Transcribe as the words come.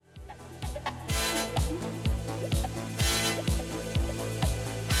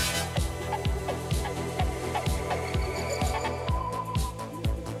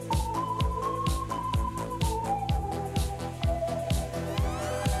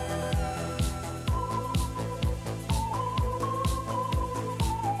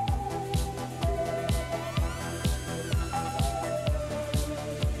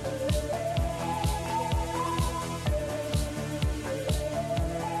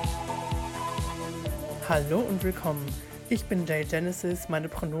Hallo und willkommen. Ich bin Jay Genesis, meine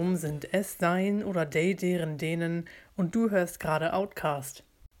Pronomen sind es, sein oder they, deren, denen und du hörst gerade Outcast.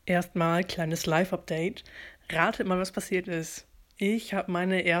 Erstmal kleines Live-Update. Rate mal, was passiert ist. Ich habe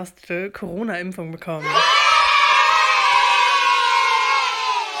meine erste Corona-Impfung bekommen.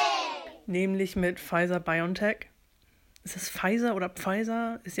 Nämlich mit Pfizer-BioNTech. Ist das Pfizer oder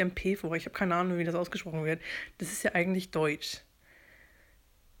Pfizer? Ist ja ein P vor. Ich habe keine Ahnung, wie das ausgesprochen wird. Das ist ja eigentlich Deutsch.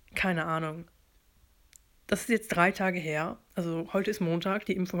 Keine Ahnung. Das ist jetzt 3 Tage her. Also heute ist Montag.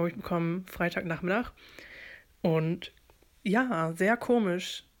 Die Impfung habe ich bekommen Freitagnachmittag. Und ja, sehr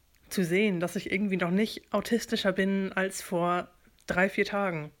komisch zu sehen, dass ich irgendwie noch nicht autistischer bin als vor 3-4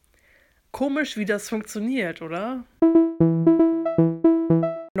 Tagen. Komisch, wie das funktioniert, oder?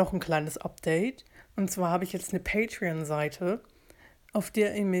 Noch ein kleines Update. Und zwar habe ich jetzt eine Patreon-Seite, auf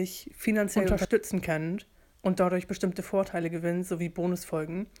der ihr mich finanziell unterstützen könnt und dadurch bestimmte Vorteile gewinnt, sowie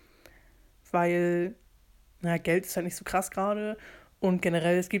Bonusfolgen. Weil, Geld ist halt nicht so krass gerade. Und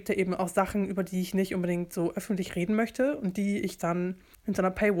generell, es gibt ja eben auch Sachen, über die ich nicht unbedingt so öffentlich reden möchte und die ich dann hinter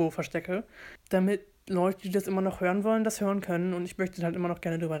einer Paywall verstecke, damit Leute, die das immer noch hören wollen, das hören können. Und ich möchte halt immer noch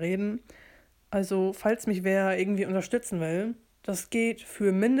gerne drüber reden. Also, falls mich wer irgendwie unterstützen will, das geht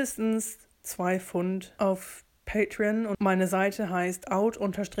für mindestens 2 Pfund auf Patreon. Und meine Seite heißt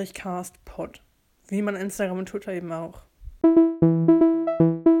out_castpod. Wie man Instagram und Twitter eben auch.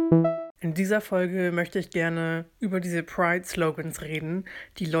 In dieser Folge möchte ich gerne über diese Pride-Slogans reden,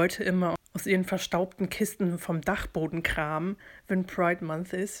 die Leute immer aus ihren verstaubten Kisten vom Dachboden kramen, wenn Pride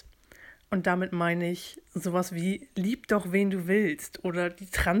Month ist. Und damit meine ich sowas wie lieb doch, wen du willst oder die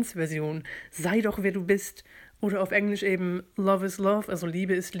Trans-Version, sei doch, wer du bist. Oder auf Englisch eben Love is Love, also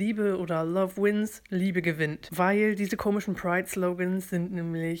Liebe ist Liebe oder Love wins, Liebe gewinnt. Weil diese komischen Pride-Slogans sind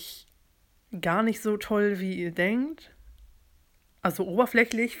nämlich gar nicht so toll, wie ihr denkt. Also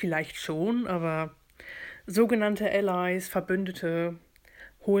oberflächlich vielleicht schon, aber sogenannte Allies, Verbündete,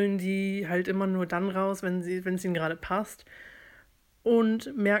 holen die halt immer nur dann raus, wenn es ihnen gerade passt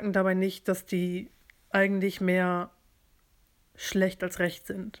und merken dabei nicht, dass die eigentlich mehr schlecht als recht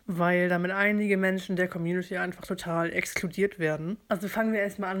sind, weil damit einige Menschen der Community einfach total exkludiert werden. Also fangen wir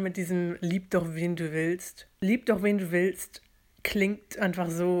erstmal an mit diesem lieb doch, wen du willst. Lieb doch, wen du willst klingt einfach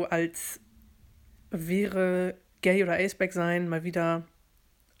so, als wäre Gay oder Aceback sein mal wieder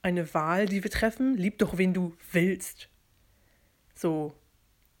eine Wahl, die wir treffen. Lieb doch, wen du willst. So.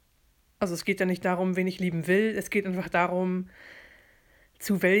 Also es geht ja nicht darum, wen ich lieben will. Es geht einfach darum,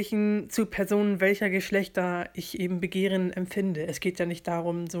 zu Personen welcher Geschlechter ich eben Begehren empfinde. Es geht ja nicht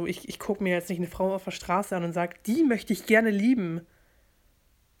darum, so ich gucke mir jetzt nicht eine Frau auf der Straße an und sage, die möchte ich gerne lieben.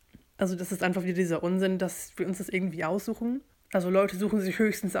 Also das ist einfach wieder dieser Unsinn, dass wir uns das irgendwie aussuchen. Also Leute suchen sich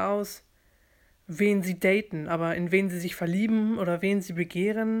höchstens aus, wen sie daten, aber in wen sie sich verlieben oder wen sie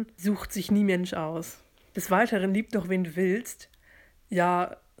begehren, sucht sich nie Mensch aus. Des Weiteren, lieb doch, wen du willst.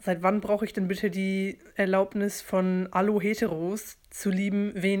 Ja, seit wann brauche ich denn bitte die Erlaubnis von Allo-Heteros zu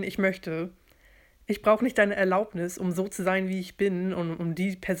lieben, wen ich möchte? Ich brauche nicht deine Erlaubnis, um so zu sein, wie ich bin und um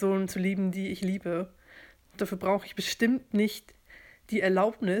die Person zu lieben, die ich liebe. Dafür brauche ich bestimmt nicht die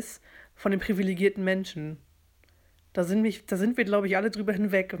Erlaubnis von den privilegierten Menschen. Da sind wir, glaube ich, alle drüber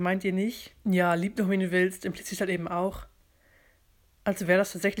hinweg. Meint ihr nicht? Ja, lieb doch, wen du willst, impliziert halt eben auch, als wäre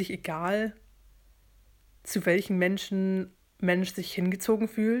das tatsächlich egal, zu welchen Menschen Mensch sich hingezogen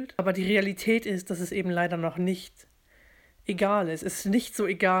fühlt. Aber die Realität ist, dass es eben leider noch nicht egal ist. Es ist nicht so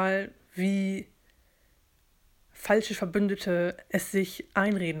egal, wie falsche Verbündete es sich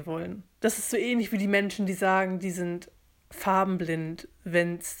einreden wollen. Das ist so ähnlich wie die Menschen, die sagen, die sind farbenblind,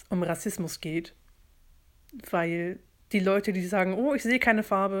 wenn es um Rassismus geht. Weil die Leute, die sagen, oh, ich sehe keine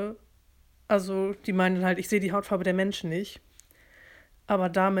Farbe, also die meinen halt, ich sehe die Hautfarbe der Menschen nicht. Aber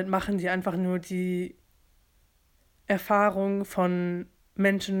damit machen die einfach nur die Erfahrung von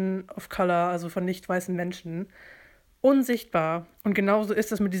Menschen of Color, also von nicht weißen Menschen, unsichtbar. Und genauso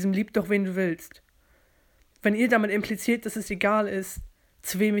ist das mit diesem lieb doch, wen du willst. Wenn ihr damit impliziert, dass es egal ist,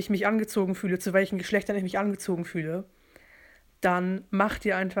 zu wem ich mich angezogen fühle, zu welchen Geschlechtern ich mich angezogen fühle, dann macht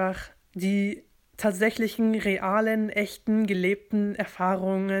ihr einfach die tatsächlichen, realen, echten, gelebten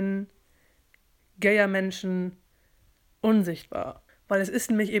Erfahrungen gayer Menschen unsichtbar. Weil es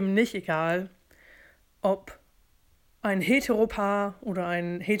ist nämlich eben nicht egal, ob ein Heteropaar oder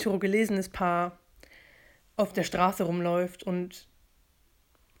ein heterogelesenes Paar auf der Straße rumläuft und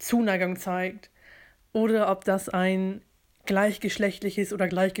Zuneigung zeigt oder ob das ein gleichgeschlechtliches oder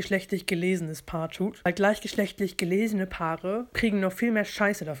gleichgeschlechtlich gelesenes Paar tut. Weil gleichgeschlechtlich gelesene Paare kriegen noch viel mehr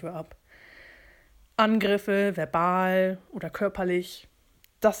Scheiße dafür ab. Angriffe, verbal oder körperlich,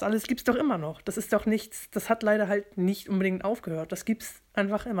 das alles gibt's doch immer noch. Das ist doch nichts, das hat leider halt nicht unbedingt aufgehört. Das gibt's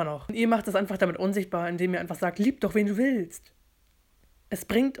einfach immer noch. Und ihr macht das einfach damit unsichtbar, indem ihr einfach sagt, lieb doch, wen du willst. Es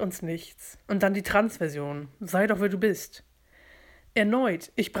bringt uns nichts. Und dann die Transversion. Sei doch, wer du bist.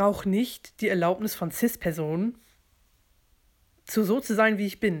 Erneut, ich brauche nicht die Erlaubnis von Cis-Personen, so zu sein, wie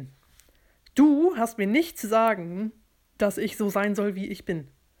ich bin. Du hast mir nicht zu sagen, dass ich so sein soll, wie ich bin.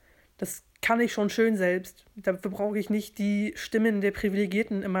 Das kann ich schon schön selbst. Dafür brauche ich nicht die Stimmen der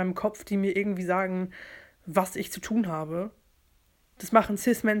Privilegierten in meinem Kopf, die mir irgendwie sagen, was ich zu tun habe. Das machen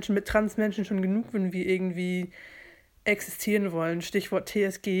Cis-Menschen mit Trans-Menschen schon genug, wenn wir irgendwie existieren wollen. Stichwort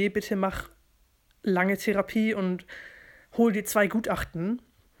TSG, bitte mach lange Therapie und hol dir 2 Gutachten.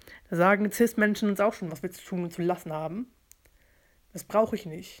 Da sagen Cis-Menschen uns auch schon, was wir zu tun und zu lassen haben. Das brauche ich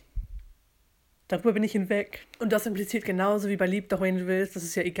nicht. Darüber bin ich hinweg. Und das impliziert genauso wie bei Lieb doch, wen du willst, dass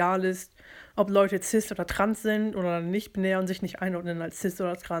es ja egal ist, ob Leute cis oder trans sind oder nicht binär und sich nicht einordnen als cis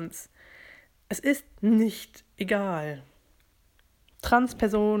oder trans. Es ist nicht egal.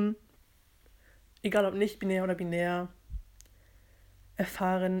 Transpersonen, egal ob nicht binär oder binär,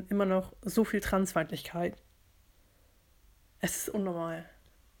 erfahren immer noch so viel Transfeindlichkeit. Es ist unnormal.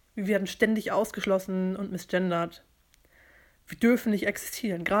 Wir werden ständig ausgeschlossen und misgendert. Wir dürfen nicht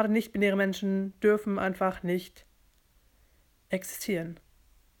existieren. Gerade nicht-binäre Menschen dürfen einfach nicht existieren.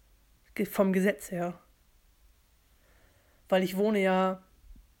 Vom Gesetz her. Weil ich wohne ja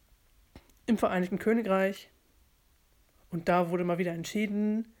im Vereinigten Königreich und da wurde mal wieder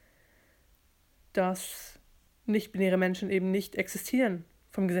entschieden, dass nicht-binäre Menschen eben nicht existieren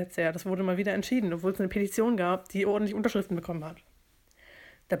vom Gesetz her. Das wurde mal wieder entschieden, obwohl es eine Petition gab, die ordentlich Unterschriften bekommen hat.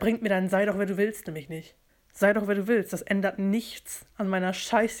 Da bringt mir dann sei doch, wer du willst, nämlich nicht. Sei doch, wer du willst. Das ändert nichts an meiner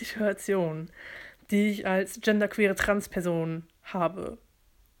Scheiß-Situation, die ich als genderqueere Transperson habe.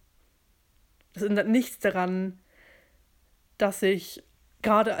 Das ändert nichts daran, dass ich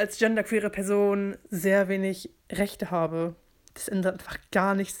gerade als genderqueere Person sehr wenig Rechte habe. Das ändert einfach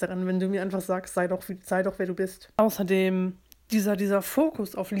gar nichts daran, wenn du mir einfach sagst, sei doch, wer du bist. Außerdem dieser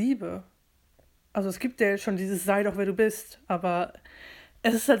Fokus auf Liebe. Also es gibt ja schon dieses sei doch, wer du bist, aber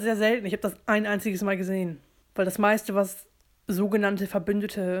es ist halt sehr selten. Ich habe das ein einziges Mal gesehen. Weil das meiste, was sogenannte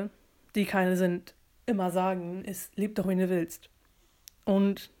Verbündete, die keine sind, immer sagen, ist, lieb doch, wen du willst.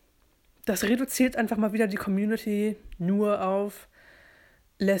 Und das reduziert einfach mal wieder die Community nur auf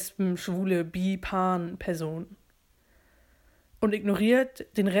Lesben, Schwule, Bi, Pan, Personen. Und ignoriert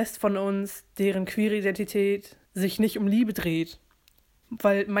den Rest von uns, deren queere Identität sich nicht um Liebe dreht.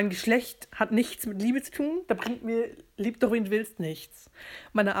 Weil mein Geschlecht hat nichts mit Liebe zu tun, da bringt mir lieb doch, wen du willst, nichts.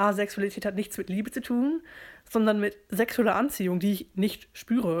 Meine Asexualität hat nichts mit Liebe zu tun, sondern mit sexueller Anziehung, die ich nicht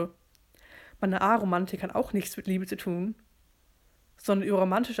spüre. Meine Aromantik hat auch nichts mit Liebe zu tun, sondern die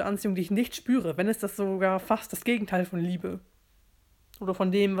romantische Anziehung, die ich nicht spüre, wenn es das sogar fast das Gegenteil von Liebe. Oder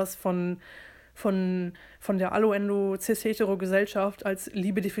von dem, was von der Allo-Endo-Cis-Hetero-Gesellschaft als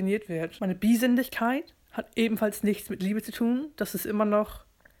Liebe definiert wird. Meine Bisinnlichkeit hat ebenfalls nichts mit Liebe zu tun. Das ist immer noch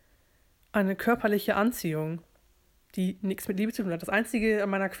eine körperliche Anziehung, die nichts mit Liebe zu tun hat. Das Einzige an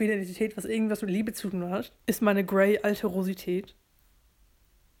meiner queeren Identität, was irgendwas mit Liebe zu tun hat, ist meine Grey-Alterosität.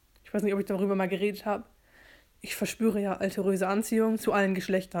 Ich weiß nicht, ob ich darüber mal geredet habe. Ich verspüre ja alteröse Anziehung zu allen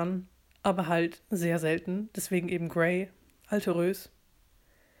Geschlechtern, aber halt sehr selten. Deswegen eben Grey, alterös.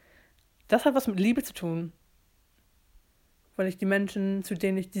 Das hat was mit Liebe zu tun, weil ich die Menschen, zu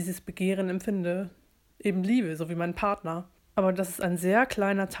denen ich dieses Begehren empfinde, eben liebe, so wie mein Partner. Aber das ist ein sehr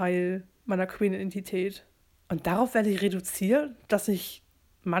kleiner Teil meiner queeren Identität. Und darauf werde ich reduziert, dass ich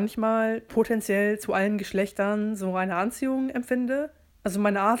manchmal potenziell zu allen Geschlechtern so eine Anziehung empfinde. Also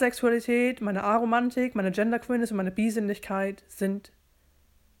meine Asexualität, meine Aromantik, meine Genderqueerness und meine Bisinnlichkeit sind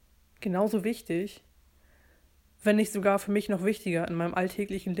genauso wichtig, wenn nicht sogar für mich noch wichtiger in meinem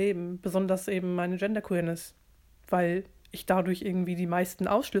alltäglichen Leben, besonders eben meine Genderqueerness, weil ich dadurch irgendwie die meisten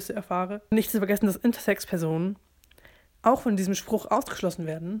Ausschlüsse erfahre. Nicht zu vergessen, dass Intersex-Personen auch von diesem Spruch ausgeschlossen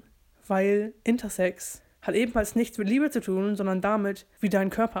werden, weil Intersex hat ebenfalls nichts mit Liebe zu tun, sondern damit, wie dein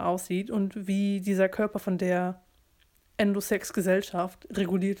Körper aussieht und wie dieser Körper von der Endosex-Gesellschaft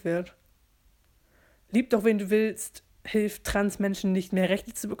reguliert wird. Lieb doch, wen du willst, hilft Transmenschen nicht mehr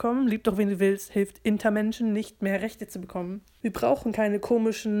Rechte zu bekommen. Lieb doch, wen du willst, hilft Intermenschen nicht mehr Rechte zu bekommen. Wir brauchen keine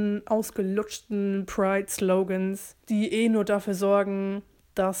komischen, ausgelutschten Pride-Slogans, die nur dafür sorgen,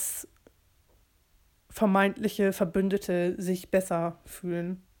 dass vermeintliche Verbündete sich besser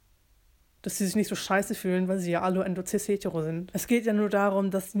fühlen. Dass sie sich nicht so scheiße fühlen, weil sie ja alle endo-cis-hetero sind. Es geht ja nur darum,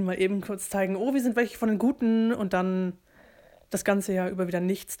 dass sie mal eben kurz zeigen, oh, wir sind welche von den Guten und dann das ganze Jahr über wieder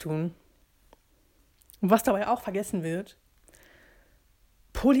nichts tun. Und was dabei auch vergessen wird,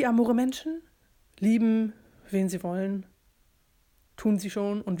 polyamore Menschen lieben, wen sie wollen, tun sie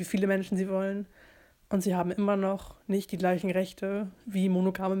schon und wie viele Menschen sie wollen. Und sie haben immer noch nicht die gleichen Rechte wie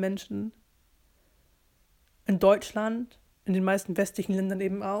monogame Menschen. In Deutschland, in den meisten westlichen Ländern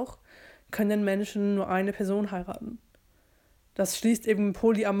eben auch, können Menschen nur eine Person heiraten. Das schließt eben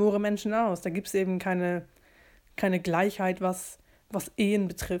polyamore Menschen aus. Da gibt es eben keine Gleichheit, was Ehen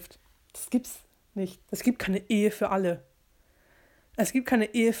betrifft. Das gibt's nicht. Es gibt keine Ehe für alle. Es gibt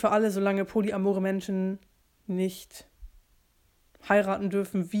keine Ehe für alle, solange polyamore Menschen nicht heiraten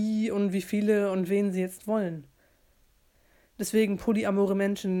dürfen, wie und wie viele und wen sie jetzt wollen. Deswegen polyamore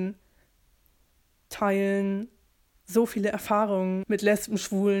Menschen teilen so viele Erfahrungen mit Lesben,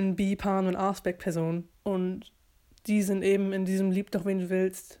 Schwulen, Bi, Pan und Aspect-Personen. Und die sind eben in diesem Lieb doch, wen du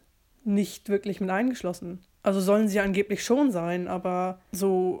willst, nicht wirklich mit eingeschlossen. Also sollen sie angeblich schon sein, aber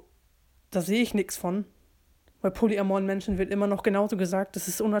so, da sehe ich nichts von. Bei polyamoren Menschen wird immer noch genauso gesagt, das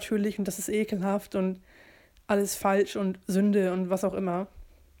ist unnatürlich und das ist ekelhaft und alles falsch und Sünde und was auch immer.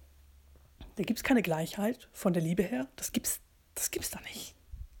 Da gibt es keine Gleichheit von der Liebe her. Das gibt's da nicht.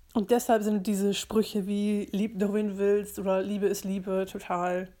 Und deshalb sind diese Sprüche wie lieb doch wen du willst oder Liebe ist Liebe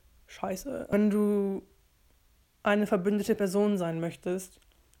total scheiße. Wenn du eine verbündete Person sein möchtest,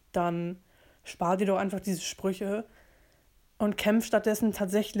 dann spar dir doch einfach diese Sprüche und kämpf stattdessen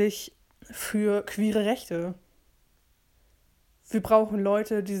tatsächlich für queere Rechte. Wir brauchen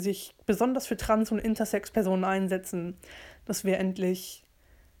Leute, die sich besonders für Trans- und Intersex-Personen einsetzen, dass wir endlich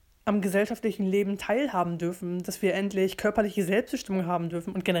am gesellschaftlichen Leben teilhaben dürfen, dass wir endlich körperliche Selbstbestimmung haben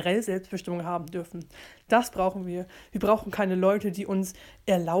dürfen und generell Selbstbestimmung haben dürfen. Das brauchen wir. Wir brauchen keine Leute, die uns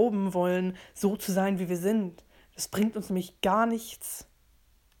erlauben wollen, so zu sein, wie wir sind. Das bringt uns nämlich gar nichts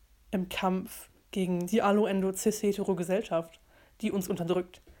im Kampf gegen die Allo-Endo-Cis-Hetero-Gesellschaft, die uns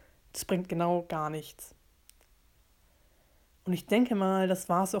unterdrückt. Das bringt genau gar nichts. Und ich denke mal, das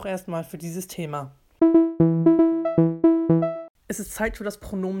war es auch erstmal für dieses Thema. Es ist Zeit für das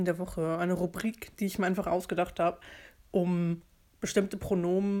Pronomen der Woche, eine Rubrik, die ich mir einfach ausgedacht habe, um bestimmte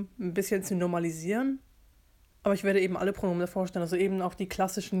Pronomen ein bisschen zu normalisieren. Aber ich werde eben alle Pronomen vorstellen, also eben auch die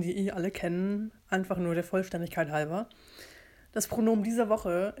klassischen, die ihr alle kennen, einfach nur der Vollständigkeit halber. Das Pronomen dieser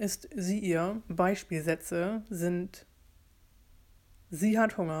Woche ist sie, ihr. Beispielsätze sind: Sie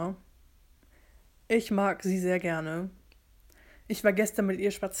hat Hunger. Ich mag sie sehr gerne. Ich war gestern mit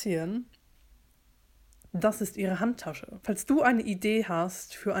ihr spazieren. Das ist ihre Handtasche. Falls du eine Idee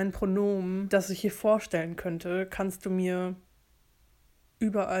hast für ein Pronomen, das ich hier vorstellen könnte, kannst du mir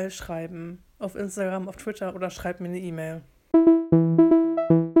überall schreiben. Auf Instagram, auf Twitter oder schreib mir eine E-Mail.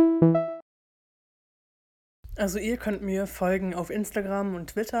 Also ihr könnt mir folgen auf Instagram und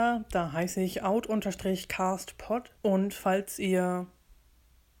Twitter. Da heiße ich out_castpod. Und falls ihr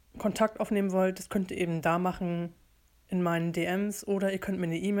Kontakt aufnehmen wollt, das könnt ihr eben da machen, in meinen DMs, oder ihr könnt mir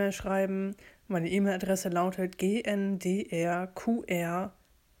eine E-Mail schreiben. Meine E-Mail-Adresse lautet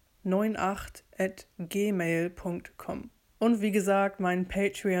gendrq98@gmail.com. Und wie gesagt, mein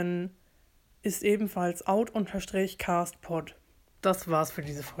Patreon ist ebenfalls out_castpod. Das war's für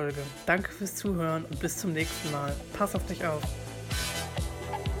diese Folge. Danke fürs Zuhören und bis zum nächsten Mal. Pass auf dich auf.